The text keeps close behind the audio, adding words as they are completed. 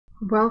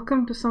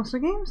Welcome to Sampstra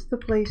Games, the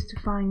place to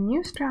find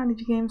new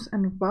strategy games,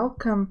 and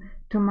welcome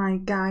to my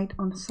guide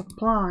on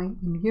supply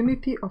in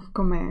Unity of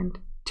Command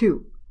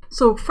 2.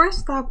 So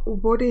first up,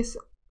 what is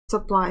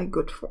supply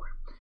good for?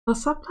 Well,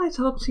 supply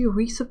helps you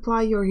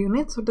resupply your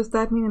units. What does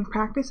that mean in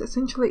practice?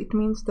 Essentially, it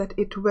means that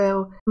it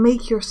will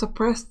make your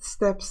suppressed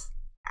steps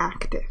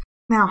active.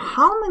 Now,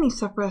 how many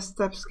suppressed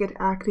steps get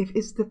active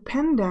is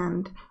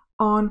dependent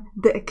on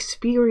the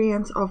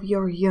experience of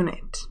your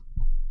unit.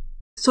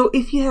 So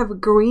if you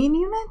have green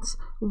units,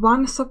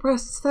 1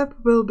 suppressed step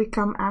will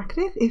become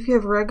active. If you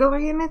have regular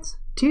units,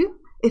 2.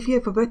 If you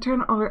have a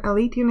veteran or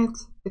elite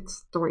units,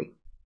 it's 3.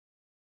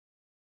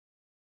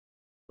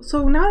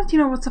 So now that you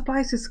know what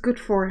supplies is good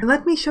for,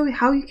 let me show you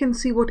how you can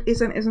see what is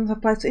and isn't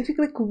supplied. So if you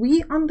click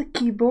V on the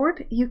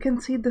keyboard, you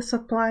can see the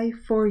supply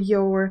for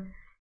your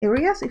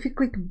areas. If you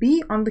click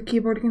B on the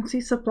keyboard, you can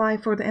see supply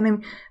for the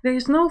enemy. There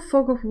is no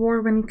fog of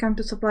war when you come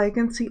to supply. You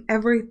can see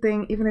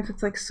everything, even if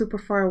it's like super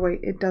far away,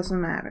 it doesn't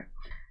matter.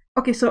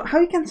 Okay, so how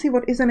you can see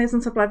what is and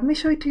isn't supplied, let me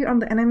show it to you on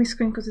the enemy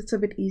screen because it's a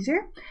bit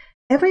easier.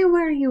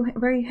 Everywhere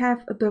where you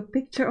have the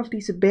picture of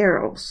these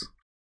barrels,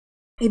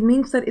 it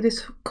means that it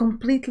is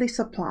completely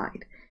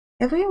supplied.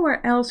 Everywhere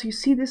else you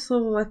see this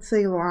little, let's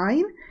say,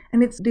 line,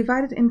 and it's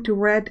divided into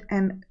red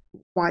and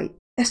white.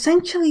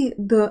 Essentially,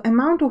 the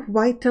amount of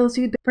white tells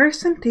you the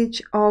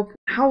percentage of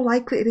how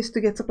likely it is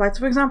to get supplied.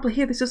 So for example,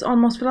 here this is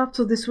almost filled up,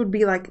 so this would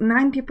be like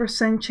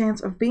 90%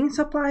 chance of being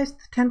supplied,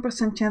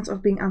 10% chance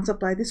of being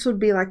unsupplied. This would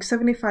be like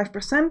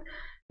 75%.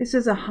 This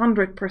is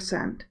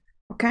 100%.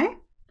 Okay?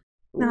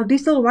 Now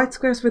these little white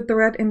squares with the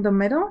red in the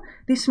middle,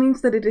 this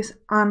means that it is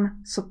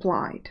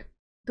unsupplied.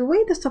 The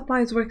way the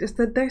supplies work is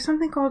that there's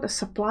something called a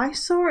supply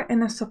store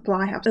and a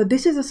supply hub. So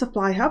this is a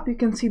supply hub. You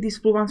can see these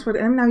blue ones for the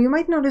enemy. Now you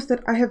might notice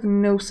that I have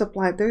no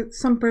supply. There's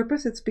some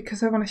purpose. It's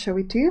because I want to show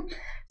it to you.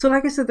 So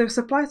like I said, there's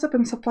supply hub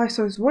and supply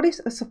source. What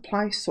is a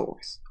supply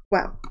source?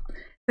 Well,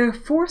 there are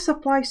 4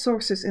 supply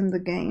sources in the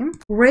game: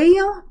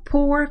 rail,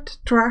 port,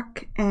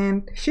 truck,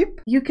 and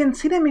ship. You can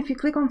see them if you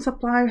click on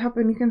supply hub,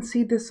 and you can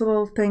see this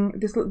little thing,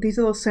 these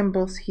little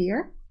symbols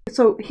here.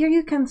 So here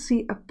you can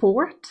see a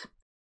port.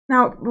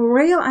 Now,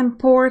 rail and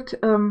port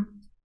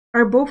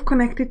are both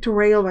connected to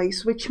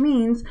railways, which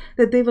means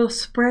that they will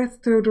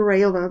spread through the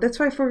railway. That's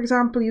why, for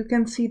example, you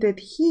can see that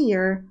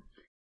here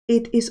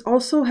it is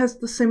also has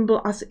the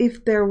symbol as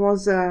if there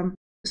was a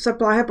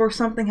supply hub or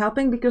something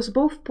helping, because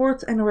both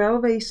ports and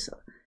railways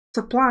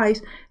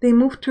supplies, they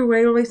move to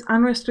railways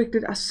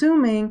unrestricted,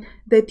 assuming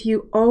that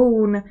you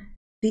own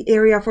the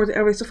area for the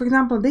railway. So for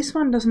example, this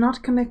one does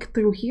not connect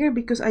through here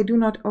because I do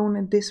not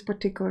own this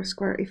particular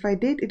square. If I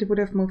did, it would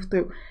have moved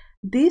through.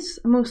 This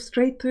moves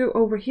straight through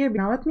over here.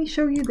 Now let me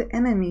show you the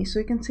enemy so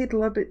you can see it a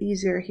little bit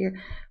easier here.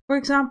 For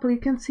example, you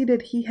can see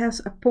that he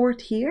has a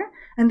port here,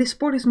 and this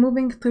port is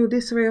moving through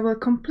this railway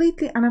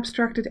completely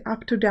unobstructed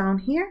up to down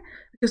here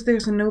because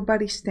there's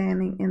nobody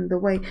standing in the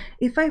way.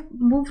 If I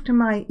move to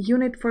my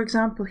unit, for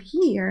example,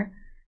 here,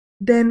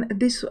 then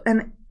this,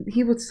 and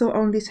he would still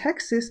own these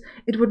hexes,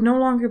 it would no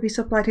longer be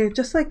supplied here,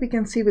 just like we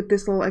can see with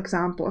this little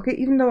example. Okay,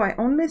 even though I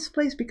own this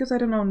place, because I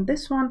don't own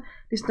this one,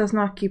 this does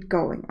not keep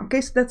going. Okay,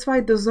 so that's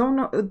why the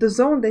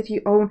zone that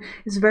you own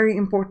is very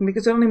important,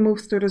 because it only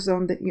moves through the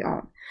zone that you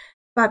own.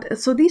 But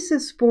so this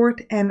is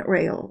port and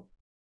rail.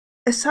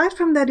 Aside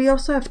from that, you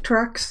also have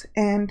trucks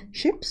and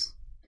ships.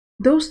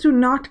 Those do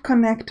not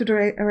connect to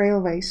the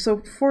railways.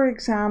 So for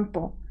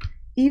example,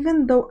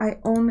 even though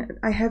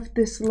I have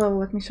this little,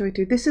 let me show it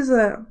to you. This is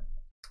a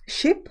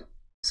ship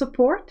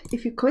support.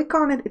 If you click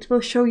on it, it will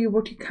show you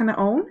what you kind of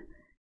own.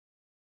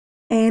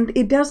 And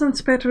it doesn't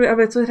spread through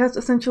everything. So it has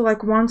essentially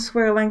like 1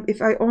 square length.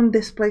 If I own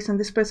this place and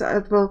this place,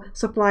 it will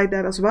supply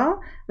that as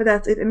well. But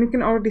that's it. And you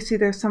can already see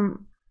there's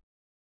some,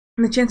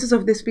 the chances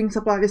of this being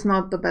supplied is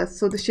not the best.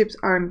 So the ships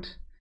aren't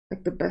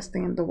like the best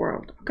thing in the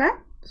world. Okay,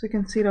 so you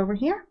can see it over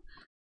here.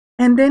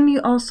 And then you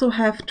also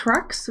have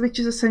trucks, which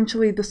is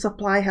essentially the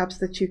supply hubs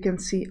that you can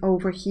see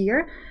over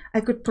here.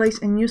 I could place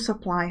a new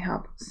supply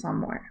hub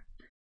somewhere.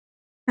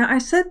 Now I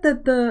said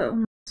that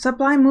the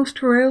supply moves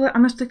to railway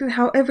unrestricted.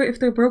 However, if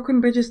there are broken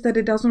bridges, that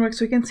it doesn't work.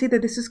 So you can see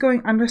that this is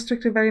going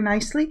unrestricted very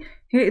nicely.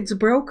 Here it's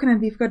broken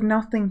and we've got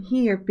nothing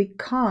here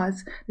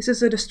because this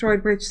is a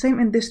destroyed bridge. Same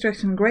in this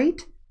direction.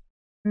 Great.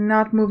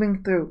 Not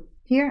moving through.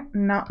 Here,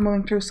 not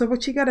moving through. So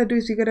what you gotta do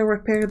is you gotta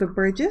repair the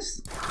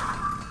bridges.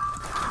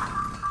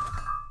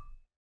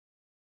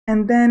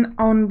 And then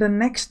on the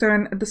next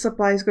turn, the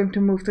supply is going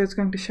to move through. It's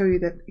going to show you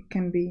that it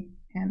can be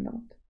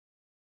handled.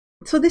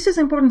 So this is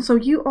important. So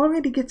you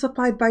already get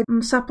supplied by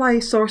supply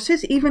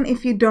sources, even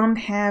if you don't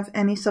have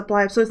any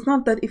supply. So it's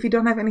not that if you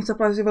don't have any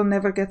supplies, you will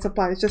never get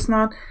supplied. It's just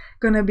not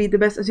going to be the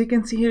best. As you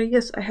can see here,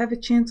 yes, I have a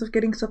chance of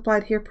getting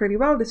supplied here pretty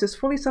well. This is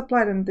fully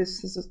supplied, and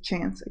this is a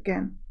chance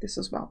again, this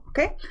as well.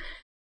 Okay.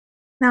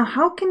 Now,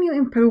 how can you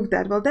improve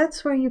that? Well,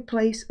 that's where you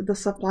place the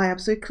supply hub.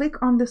 So you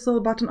click on this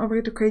little button over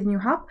here to create a new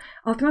hub.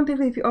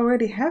 Alternatively, if you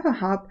already have a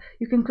hub,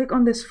 you can click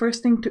on this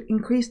first thing to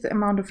increase the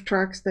amount of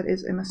trucks that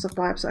is in a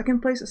supply hub. So I can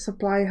place a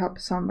supply hub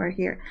somewhere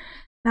here.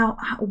 Now,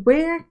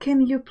 where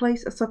can you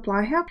place a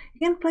supply hub?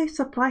 You can place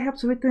supply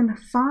hubs within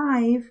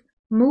 5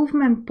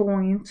 movement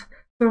points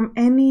from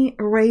any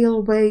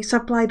railway,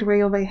 supplied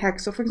railway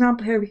hex. So for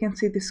example, here we can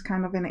see this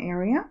kind of an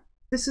area.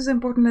 This is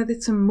important that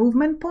it's a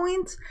movement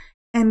points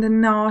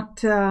and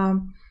not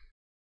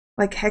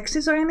like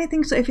hexes or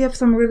anything. So if you have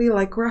some really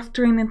like rough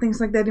terrain and things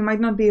like that, you might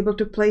not be able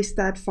to place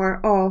that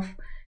far off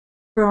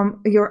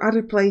from your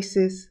other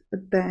places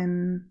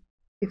than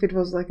if it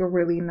was like a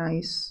really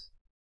nice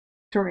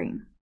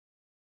terrain.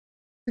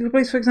 You can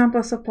place, for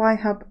example, a supply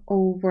hub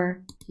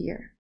over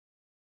here.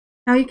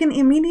 Now you can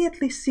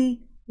immediately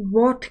see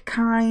what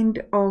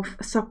kind of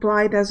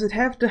supply does it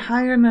have. The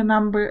higher the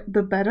number,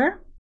 the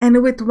better.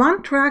 And with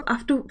one track,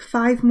 up to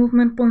 5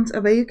 movement points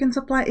away, you can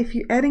supply. If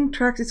you're adding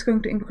tracks, it's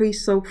going to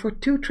increase. So for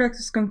 2 tracks,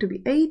 it's going to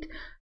be 8,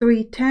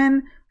 3,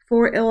 10,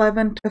 4,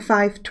 11,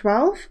 5,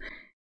 12.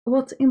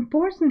 What's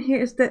important here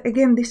is that,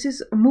 again, this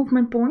is a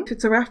movement point. If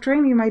it's a rough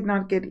terrain, you might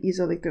not get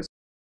easily through.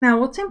 Now,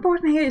 what's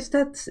important here is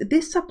that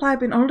this supply,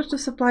 in order to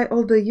supply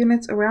all the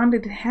units around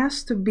it, it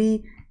has to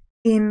be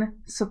in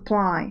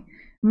supply,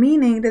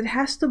 meaning that it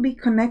has to be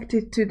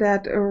connected to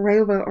that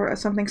railway or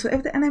something. So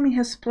if the enemy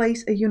has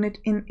placed a unit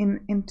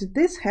into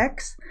this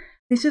hex,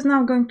 this is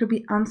now going to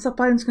be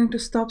unsupplied and it's going to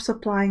stop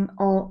supplying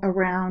all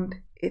around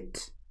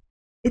it.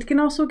 It can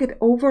also get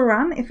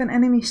overrun if an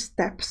enemy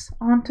steps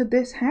onto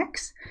this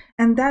hex,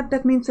 and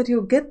that means that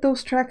you'll get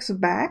those tracks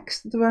back,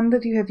 the one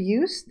that you have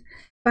used,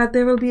 but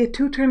there will be a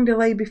 2-turn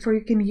delay before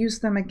you can use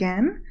them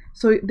again.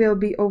 So they'll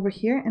be over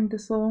here in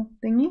this little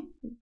thingy.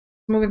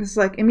 Moving this is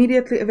like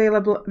immediately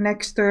available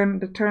next turn,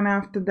 the turn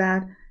after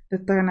that, the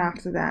turn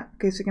after that.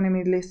 Okay, so you can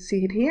immediately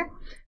see it here.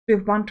 We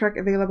have 1 track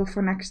available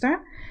for next turn.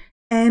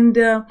 And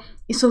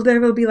so there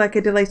will be like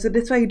a delay. So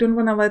that's why you don't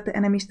want to let the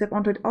enemy step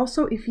onto it.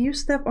 Also, if you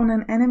step on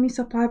an enemy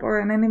supply or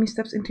an enemy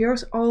steps into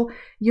yours, all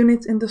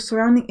units in the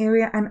surrounding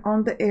area and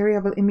on the area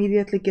will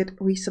immediately get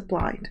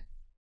resupplied.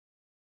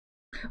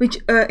 Which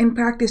in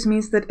practice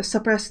means that a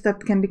suppressed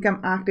step can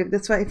become active.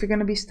 That's why if you're going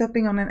to be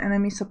stepping on an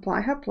enemy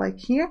supply hub like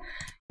here,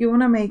 you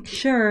want to make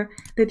sure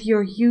that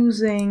you're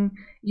using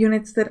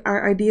units that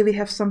are ideally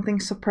have something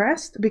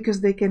suppressed,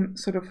 because they can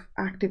sort of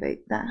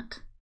activate that.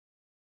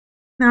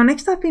 Now,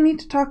 next up, we need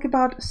to talk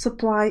about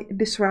supply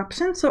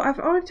disruption. So I've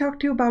already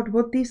talked to you about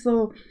what these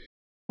little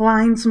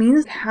lines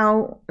mean,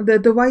 how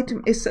the white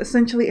is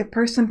essentially a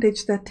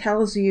percentage that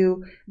tells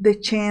you the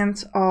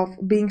chance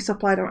of being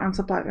supplied or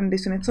unsupplied in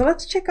this unit. So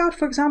let's check out,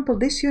 for example,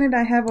 this unit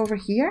I have over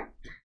here.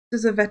 This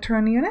is a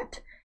veteran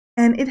unit,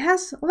 and it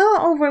has a little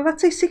over,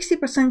 let's say,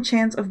 60%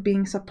 chance of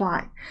being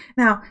supplied.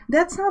 Now,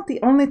 that's not the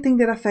only thing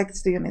that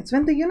affects the units.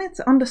 When the units,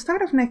 on the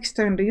start of next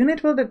turn, the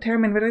unit will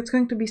determine whether it's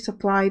going to be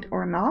supplied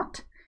or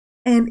not,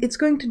 and it's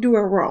going to do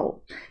a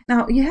roll.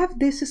 Now, you have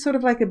this is sort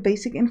of like a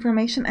basic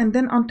information, and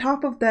then on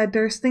top of that,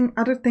 there's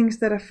other things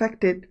that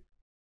affect it,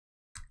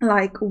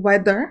 like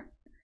weather,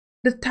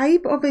 the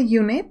type of a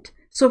unit.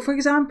 So, for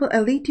example,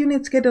 elite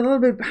units get a little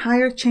bit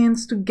higher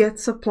chance to get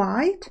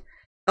supplied.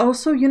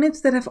 Also,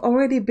 units that have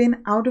already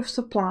been out of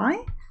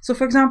supply. So,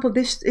 for example,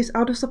 this is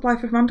out of supply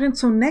for 1 turn.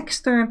 So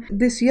next turn,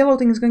 this yellow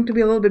thing is going to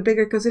be a little bit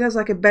bigger because it has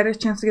like a better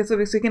chance to get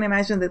supply. So you can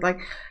imagine that, like,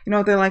 you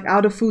know, they're like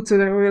out of food, so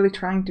they're really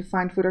trying to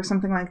find food or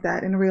something like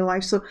that in real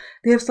life. So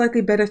they have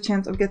slightly better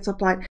chance of get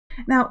supplied.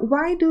 Now,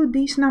 why do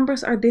these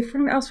numbers are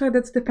different elsewhere?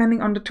 That's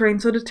depending on the terrain.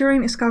 So the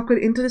terrain is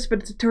calculated into this,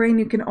 but the terrain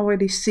you can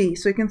already see.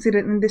 So you can see that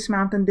in this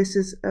mountain, this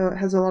is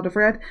has a lot of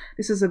red.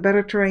 This is a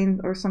better terrain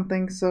or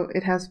something, so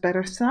it has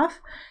better stuff.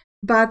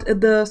 But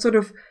the sort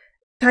of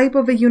type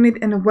of a unit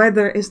and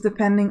weather is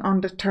depending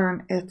on the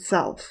turn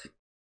itself.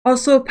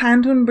 Also,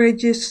 pontoon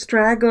bridges,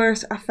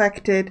 stragglers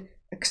affected,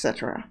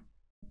 etc.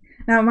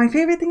 Now, my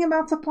favorite thing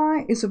about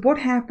supply is what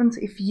happens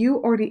if you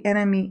or the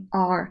enemy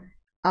are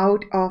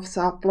out of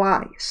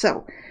supply.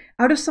 So,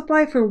 out of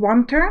supply for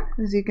 1 turn,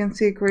 as you can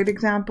see a great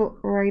example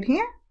right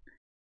here.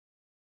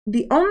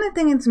 The only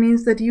thing it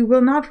means that you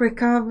will not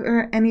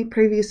recover any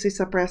previously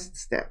suppressed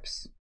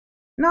steps.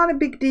 Not a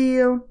big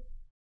deal,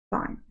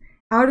 fine.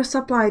 Out of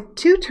supply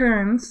 2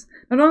 turns,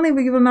 not only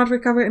will you not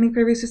recover any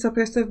previously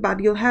suppressed steps, but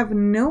you'll have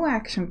no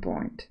action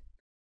point.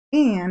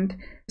 And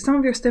some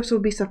of your steps will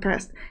be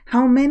suppressed.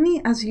 How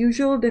many, as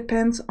usual,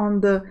 depends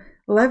on the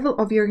level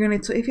of your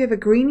unit. So if you have a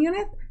green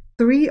unit,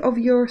 3 of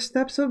your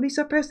steps will be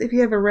suppressed. If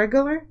you have a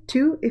regular,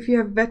 2. If you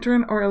have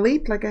veteran or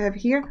elite, like I have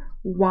here,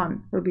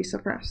 1 will be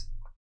suppressed.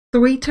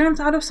 3 turns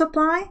out of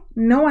supply,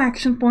 no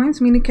action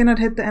points, meaning you cannot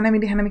hit the enemy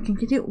can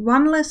hit you.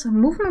 1 less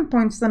movement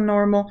points than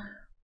normal.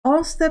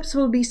 All steps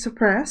will be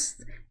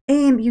suppressed,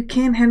 and you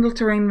can't handle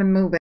terrain when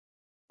moving.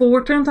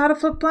 4 turns out of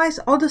supplies,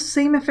 all the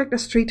same effect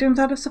as 3 turns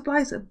out of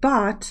supplies,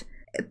 but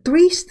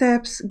 3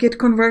 steps get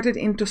converted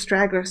into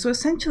stragglers. So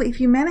essentially, if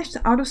you manage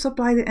to out of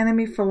supply the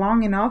enemy for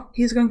long enough,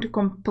 he's going to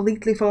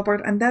completely fall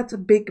apart, and that's a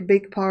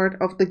big part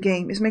of the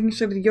game, is making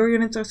sure that your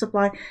units are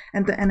supplied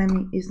and the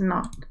enemy is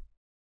not.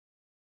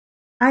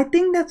 I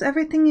think that's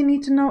everything you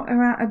need to know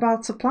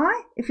about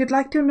supply. If you'd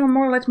like to know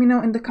more, let me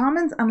know in the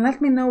comments, and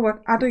let me know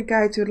what other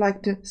guides you'd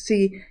like to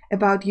see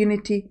about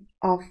Unity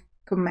of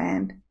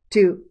Command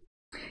 2.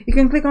 You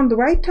can click on the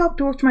right top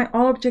to watch my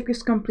All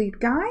Objectives Complete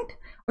guide,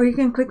 or you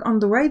can click on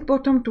the right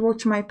bottom to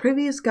watch my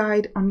previous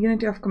guide on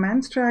Unity of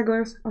Command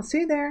stragglers. I'll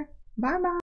see you there. Bye bye.